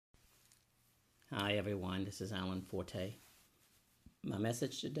Hi, everyone. This is Alan Forte. My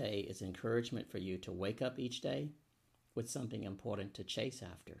message today is encouragement for you to wake up each day with something important to chase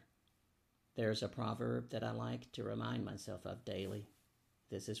after. There's a proverb that I like to remind myself of daily.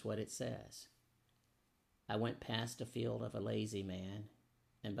 This is what it says: I went past a field of a lazy man,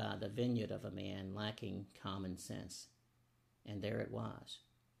 and by the vineyard of a man lacking common sense. And there it was,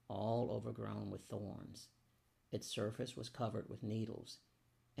 all overgrown with thorns. Its surface was covered with needles,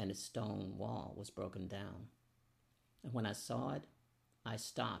 and its stone wall was broken down. And when I saw it, I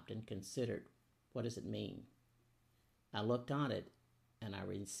stopped and considered, what does it mean? I looked on it, and I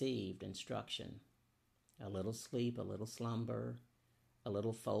received instruction. A little sleep, a little slumber, a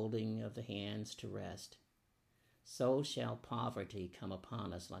little folding of the hands to rest. So shall poverty come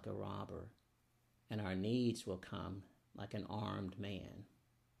upon us like a robber, and our needs will come like an armed man.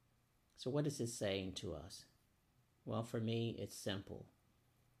 So what is this saying to us? Well, for me, it's simple.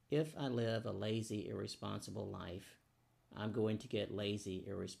 If I live a lazy, irresponsible life, I'm going to get lazy,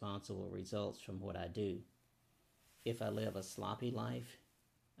 irresponsible results from what I do. If I live a sloppy life,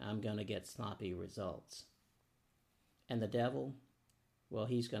 I'm going to get sloppy results. And the devil, well,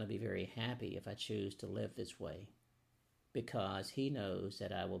 he's going to be very happy if I choose to live this way, because he knows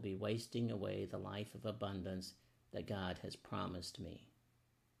that I will be wasting away the life of abundance that God has promised me.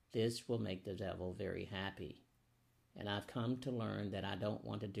 This will make the devil very happy. And I've come to learn that I don't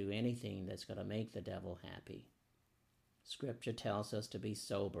want to do anything that's going to make the devil happy. Scripture tells us to be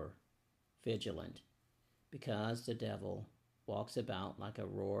sober, vigilant, because the devil walks about like a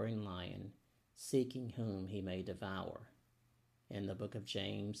roaring lion, seeking whom he may devour. In the book of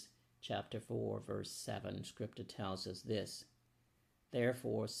James, chapter 4, verse 7, Scripture tells us this: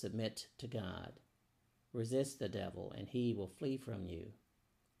 Therefore submit to God. Resist the devil, and he will flee from you.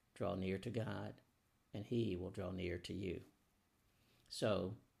 Draw near to God, and he will draw near to you.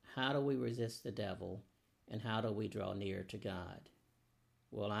 So, how do we resist the devil, and how do we draw near to God?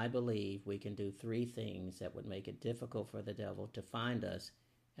 Well, I believe we can do three things that would make it difficult for the devil to find us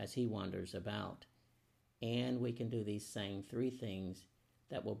as he wanders about. And we can do these same three things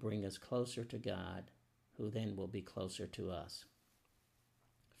that will bring us closer to God, who then will be closer to us.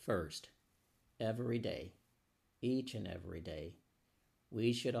 First, every day, each and every day,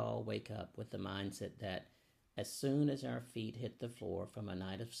 we should all wake up with the mindset that as soon as our feet hit the floor from a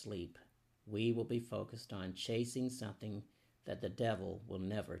night of sleep, we will be focused on chasing something that the devil will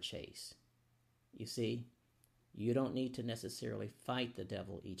never chase. You see, you don't need to necessarily fight the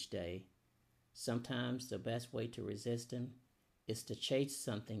devil each day. Sometimes the best way to resist him is to chase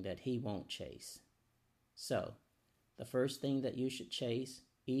something that he won't chase. So, the first thing that you should chase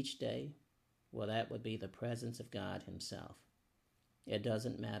each day, well, that would be the presence of God himself. It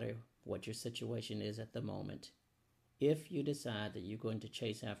doesn't matter what your situation is at the moment. If you decide that you're going to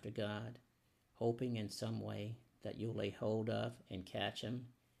chase after God, hoping in some way that you'll lay hold of and catch him,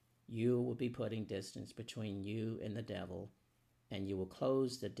 you will be putting distance between you and the devil, and you will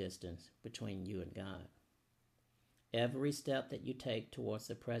close the distance between you and God. Every step that you take towards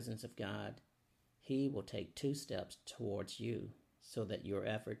the presence of God, he will take 2 steps towards you, so that your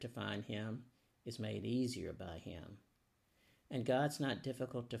effort to find him is made easier by him. And God's not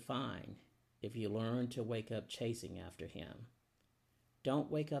difficult to find if you learn to wake up chasing after him.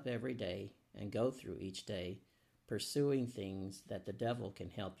 Don't wake up every day and go through each day pursuing things that the devil can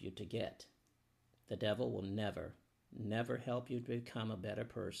help you to get. The devil will never help you to become a better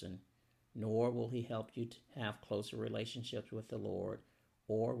person, nor will he help you to have closer relationships with the Lord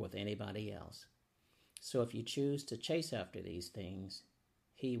or with anybody else. So if you choose to chase after these things,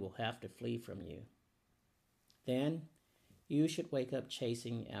 he will have to flee from you. Then, you should wake up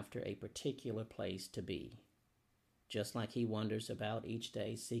chasing after a particular place to be. Just like he wanders about each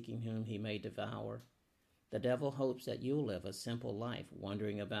day seeking whom he may devour, the devil hopes that you'll live a simple life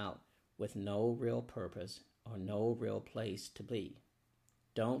wandering about with no real purpose or no real place to be.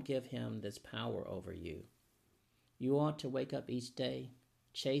 Don't give him this power over you. You ought to wake up each day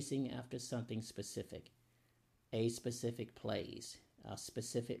chasing after something specific, a specific place, a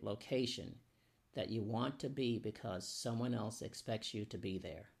specific location that you want to be because someone else expects you to be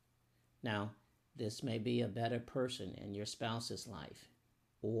there. Now, this may be a better person in your spouse's life,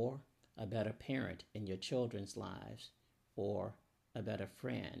 or a better parent in your children's lives, or a better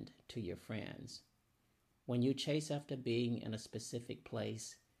friend to your friends. When you chase after being in a specific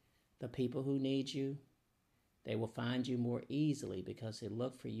place, the people who need you, they will find you more easily because they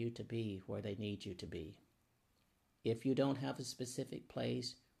look for you to be where they need you to be. If you don't have a specific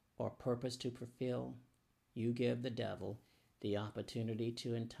place or purpose to fulfill, you give the devil the opportunity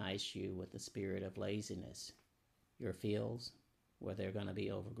to entice you with the spirit of laziness. Your fields, where they're going to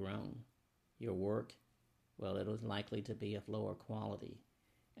be overgrown. Your work, well, it is likely to be of lower quality,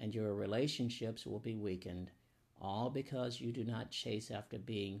 and your relationships will be weakened, all because you do not chase after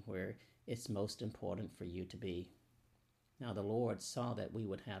being where it's most important for you to be. Now, the Lord saw that we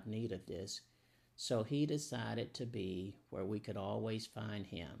would have need of this, so He decided to be where we could always find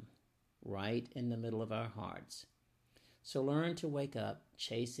Him, right in the middle of our hearts. So learn to wake up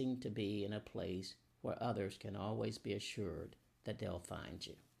chasing to be in a place where others can always be assured that they'll find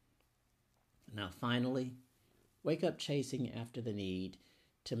you. Now, finally, wake up chasing after the need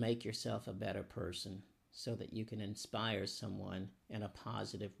to make yourself a better person so that you can inspire someone in a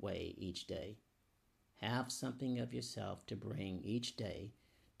positive way each day. Have something of yourself to bring each day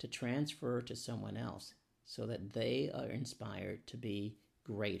to transfer to someone else so that they are inspired to be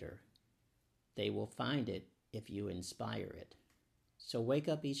greater. They will find it if you inspire it. So wake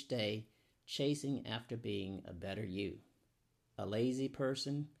up each day chasing after being a better you. A lazy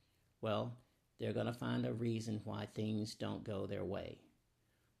person, well, they're going to find a reason why things don't go their way.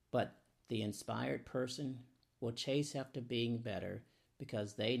 But the inspired person will chase after being better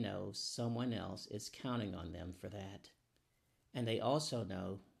because they know someone else is counting on them for that. And they also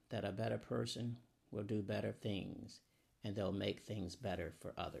know that a better person will do better things and they'll make things better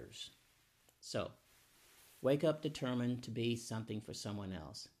for others. So, wake up determined to be something for someone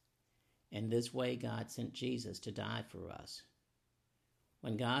else. In this way, God sent Jesus to die for us.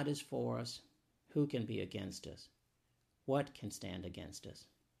 When God is for us, who can be against us? What can stand against us?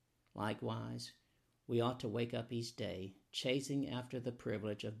 Likewise, we ought to wake up each day chasing after the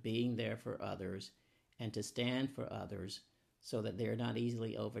privilege of being there for others and to stand for others so that they are not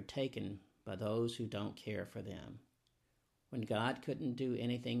easily overtaken by those who don't care for them. When God couldn't do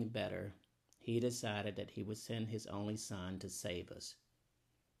anything better, He decided that He would send His only Son to save us.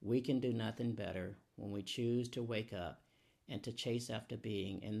 We can do nothing better when we choose to wake up and to chase after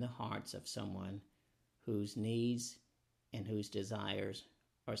being in the hearts of someone whose needs and whose desires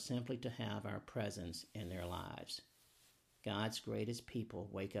are simply to have our presence in their lives. God's greatest people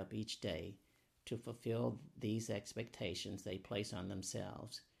wake up each day to fulfill these expectations they place on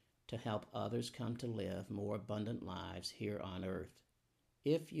themselves to help others come to live more abundant lives here on earth.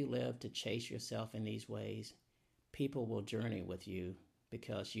 If you live to chase yourself in these ways, people will journey with you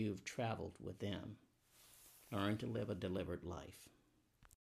because you've traveled with them. Learn to live a delivered life.